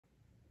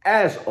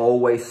As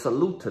always,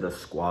 salute to the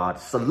squad,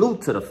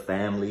 salute to the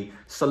family,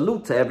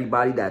 salute to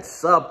everybody that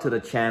subbed to the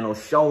channel,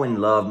 showing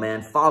love,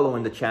 man,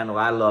 following the channel.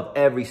 I love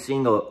every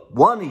single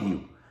one of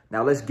you.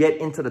 Now, let's get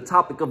into the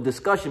topic of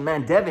discussion,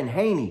 man. Devin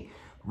Haney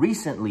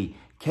recently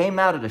came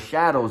out of the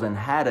shadows and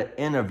had an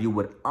interview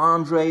with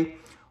Andre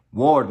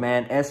Ward,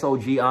 man.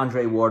 SOG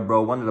Andre Ward,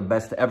 bro. One of the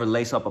best to ever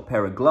lace up a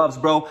pair of gloves,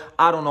 bro.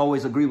 I don't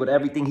always agree with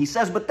everything he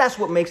says, but that's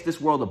what makes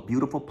this world a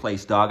beautiful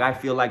place, dog. I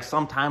feel like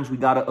sometimes we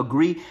gotta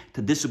agree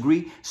to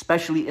disagree,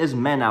 especially as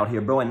men out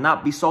here, bro, and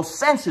not be so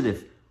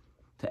sensitive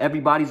to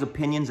everybody's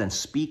opinions and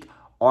speak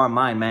our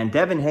mind, man.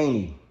 Devin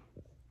Haney,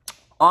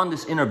 on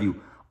this interview,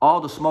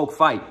 All the Smoke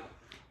Fight,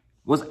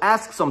 was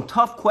asked some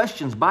tough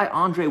questions by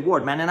Andre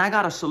Ward, man. And I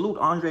got to salute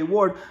Andre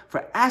Ward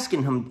for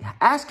asking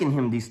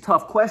him these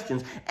tough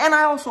questions. And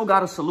I also got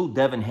to salute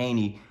Devin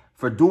Haney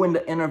for doing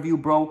the interview,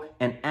 bro,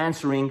 and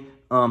answering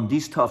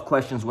these tough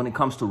questions when it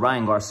comes to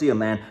Ryan Garcia,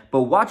 man.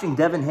 But watching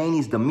Devin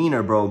Haney's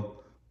demeanor, bro,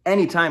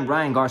 anytime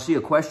Ryan Garcia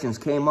questions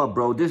came up,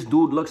 bro, this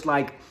dude looks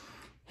like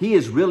he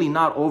is really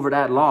not over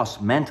that loss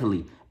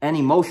mentally and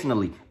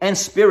emotionally and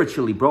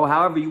spiritually, bro.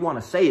 However you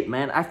want to say it,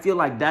 man. I feel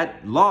like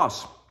that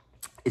loss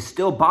is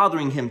still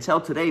bothering him till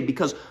today,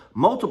 because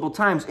multiple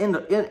times in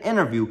the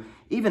interview,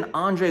 even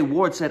Andre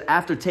Ward said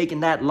after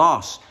taking that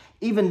loss,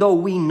 even though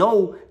we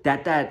know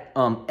that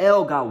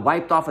L got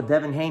wiped off of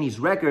Devin Haney's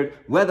record,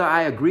 whether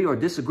I agree or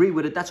disagree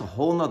with it, that's a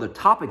whole nother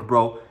topic,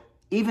 bro.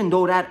 Even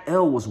though that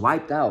L was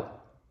wiped out,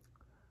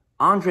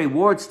 Andre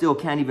Ward still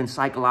can't even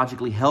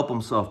psychologically help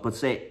himself, but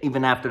say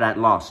even after that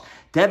loss.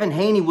 Devin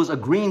Haney was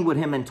agreeing with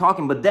him and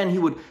talking, but then he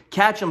would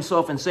catch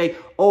himself and say,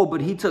 oh, but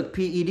he took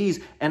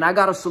PEDs. And I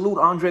got to salute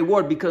Andre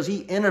Ward because he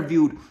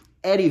interviewed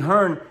Eddie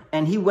Hearn,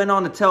 and he went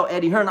on to tell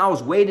Eddie Hearn, I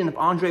was waiting if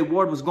Andre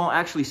Ward was going to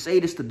actually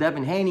say this to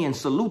Devin Haney, and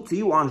salute to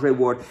you, Andre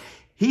Ward.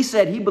 He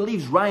said he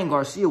believes Ryan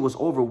Garcia was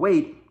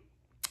overweight,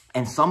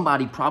 and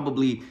somebody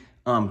probably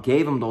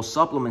gave him those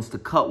supplements to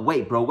cut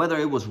weight, bro. Whether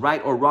it was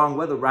right or wrong,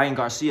 whether Ryan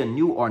Garcia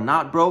knew or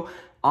not, bro,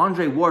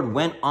 Andre Ward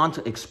went on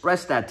to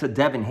express that to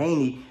Devin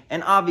Haney.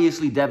 And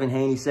obviously, Devin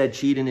Haney said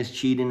cheating is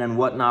cheating and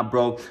whatnot,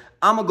 bro.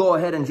 I'm going to go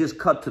ahead and just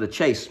cut to the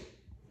chase.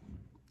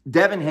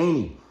 Devin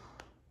Haney,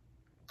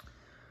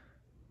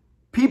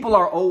 people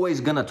are always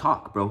going to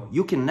talk, bro.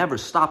 You can never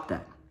stop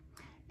that.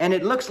 And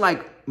it looks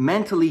like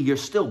mentally you're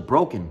still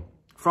broken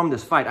from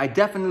this fight. I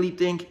definitely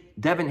think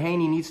Devin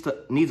Haney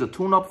needs a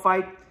tune-up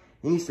fight.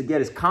 He needs to get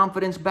his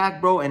confidence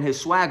back, bro, and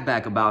his swag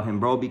back about him,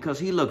 bro, because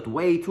he looked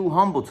way too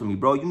humble to me,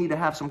 bro. You need to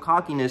have some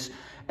cockiness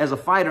as a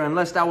fighter,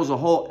 unless that was a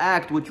whole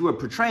act which you were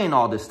portraying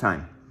all this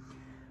time.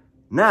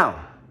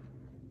 Now,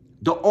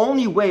 the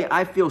only way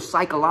I feel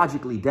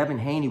psychologically Devin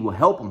Haney will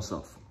help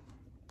himself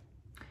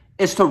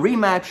is to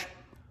rematch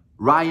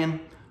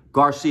Ryan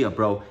Garcia,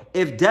 bro.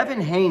 If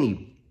Devin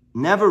Haney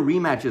never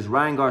rematches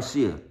Ryan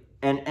Garcia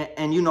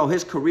and you know,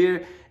 his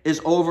career is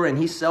over and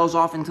he sells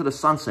off into the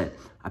sunset,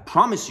 I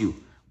promise you,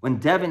 when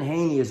Devin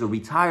Haney is a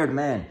retired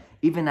man,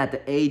 even at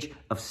the age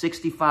of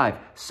 65,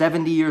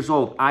 70 years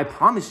old, I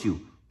promise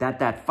you that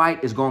that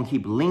fight is going to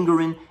keep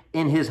lingering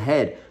in his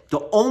head. The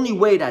only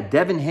way that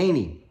Devin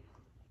Haney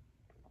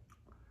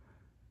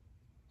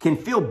can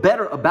feel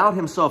better about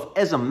himself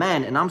as a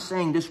man, and I'm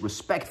saying this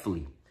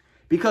respectfully,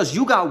 because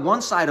you got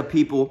one side of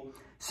people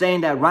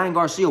saying that Ryan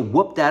Garcia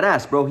whooped that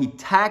ass, bro. He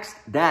taxed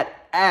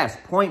that ass,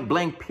 point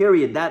blank,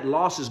 period. That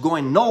loss is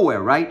going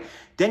nowhere, right?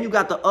 Then you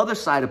got the other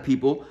side of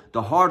people,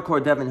 the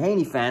hardcore Devin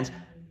Haney fans,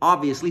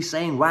 obviously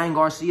saying Ryan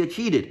Garcia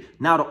cheated.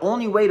 Now, the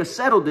only way to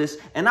settle this,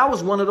 and I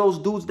was one of those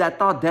dudes that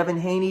thought Devin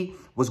Haney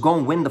was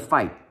going to win the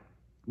fight.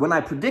 When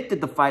I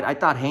predicted the fight, I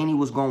thought Haney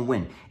was going to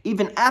win.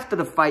 Even after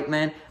the fight,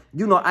 man,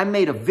 you know, I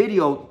made a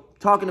video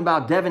talking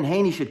about Devin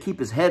Haney should keep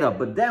his head up.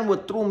 But then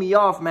what threw me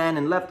off, man,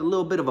 and left a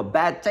little bit of a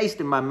bad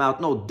taste in my mouth,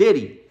 no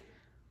diddy,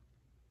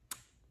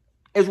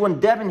 is when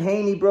Devin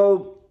Haney,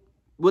 bro,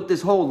 with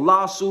this whole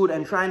lawsuit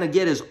and trying to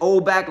get his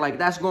O back, like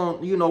that's going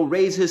to, you know,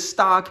 raise his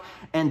stock,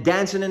 and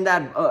dancing in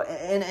that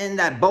in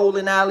that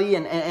bowling alley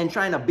and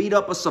trying to beat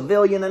up a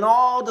civilian and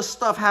all the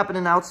stuff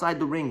happening outside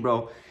the ring,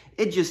 bro.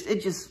 It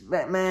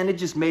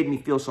just made me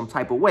feel some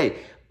type of way.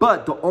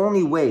 But the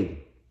only way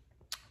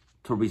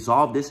to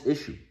resolve this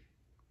issue,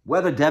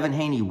 whether Devin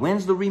Haney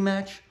wins the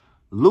rematch,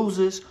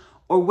 loses,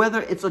 or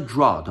whether it's a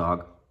draw,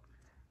 dog,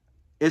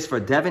 is for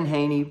Devin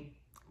Haney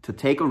to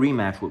take a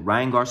rematch with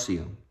Ryan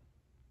Garcia.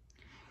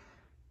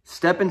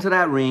 Step into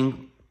that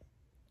ring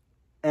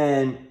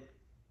and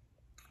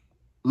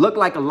look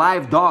like a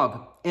live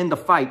dog in the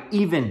fight,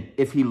 even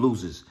if he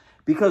loses.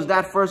 Because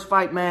that first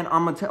fight, man,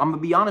 I'm gonna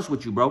be honest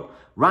with you, bro.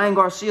 Ryan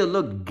Garcia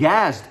looked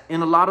gassed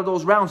in a lot of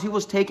those rounds. He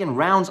was taking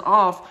rounds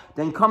off,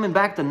 then coming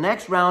back the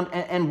next round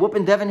and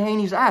whooping Devin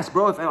Haney's ass,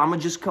 bro. If I'm gonna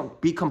just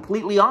be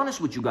completely honest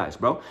with you guys,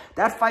 bro.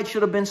 That fight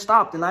should have been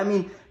stopped. And I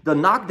mean, the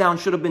knockdown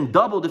should have been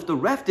doubled if the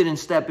ref didn't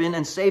step in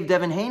and save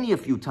Devin Haney a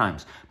few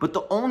times. But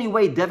the only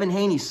way Devin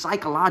Haney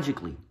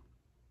psychologically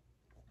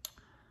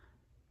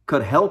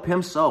could help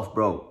himself,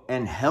 bro,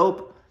 and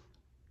help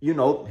you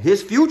know,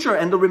 his future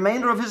and the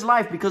remainder of his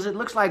life, because it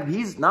looks like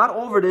he's not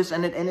over this.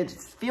 And it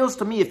feels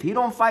to me, if he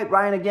don't fight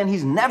Ryan again,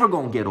 he's never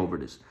going to get over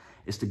this.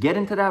 Is to get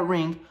into that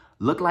ring,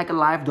 look like a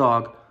live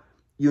dog,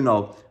 you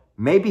know,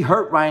 maybe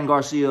hurt Ryan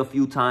Garcia a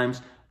few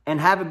times and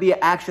have it be an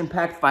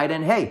action-packed fight.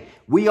 And hey,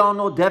 we all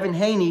know Devin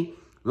Haney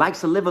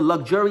likes to live a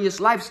luxurious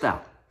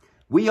lifestyle.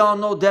 We all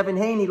know Devin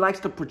Haney likes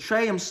to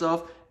portray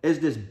himself as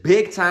this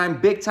big-time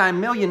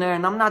millionaire.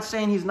 And I'm not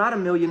saying he's not a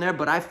millionaire,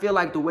 but I feel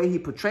like the way he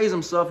portrays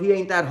himself, he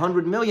ain't that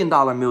 $100 million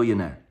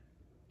millionaire.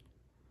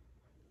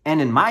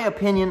 And in my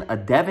opinion, a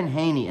Devin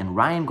Haney and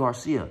Ryan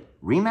Garcia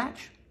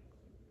rematch,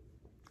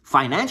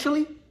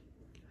 financially,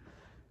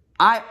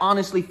 I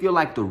honestly feel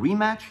like the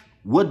rematch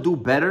would do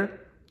better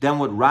than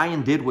what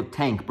Ryan did with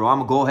Tank, bro. I'm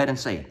going to go ahead and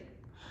say it.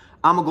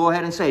 I'm going to go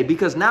ahead and say it.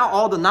 Because now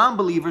all the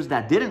non-believers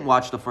that didn't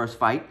watch the first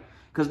fight,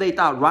 because they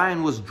thought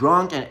Ryan was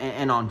drunk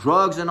and on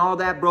drugs and all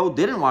that, bro,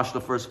 didn't watch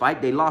the first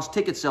fight. They lost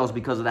ticket sales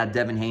because of that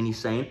Devin Haney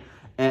saying.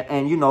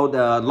 And you know,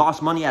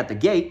 lost money at the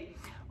gate.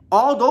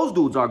 All those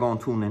dudes are going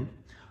to tune in.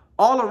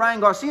 All the Ryan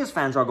Garcia's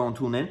fans are going to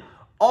tune in.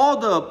 All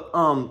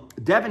the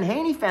Devin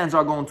Haney fans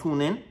are going to tune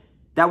in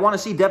that want to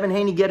see Devin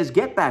Haney get his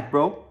get back,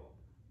 bro.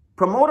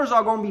 Promoters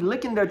are going to be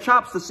licking their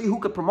chops to see who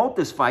could promote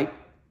this fight.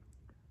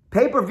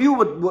 Pay-per-view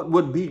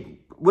would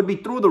be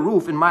through the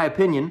roof, in my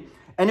opinion.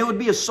 And it would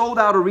be a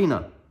sold-out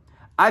arena.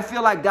 I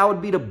feel like that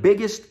would be the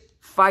biggest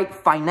fight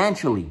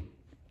financially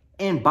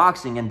in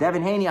boxing. And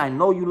Devin Haney, I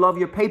know you love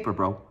your paper,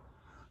 bro.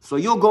 So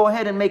you'll go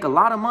ahead and make a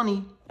lot of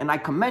money. And I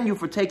commend you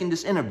for taking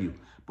this interview.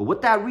 But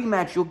with that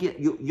rematch,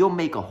 you'll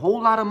make a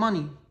whole lot of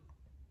money.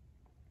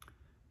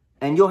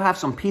 And you'll have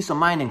some peace of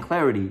mind and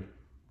clarity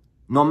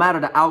no matter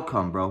the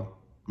outcome, bro.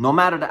 No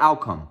matter the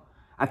outcome.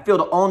 I feel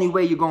the only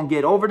way you're going to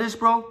get over this,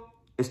 bro,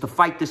 is to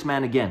fight this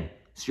man again.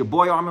 It's your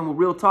boy Armin with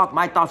Real Talk.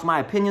 My thoughts, my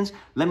opinions.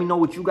 Let me know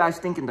what you guys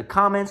think in the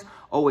comments.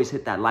 Always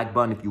hit that like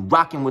button if you're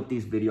rocking with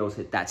these videos.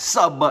 Hit that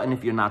sub button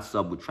if you're not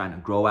sub. We're trying to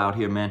grow out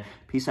here, man.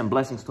 Peace and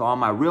blessings to all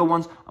my real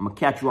ones. I'm going to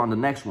catch you on the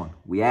next one.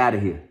 We out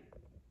of here.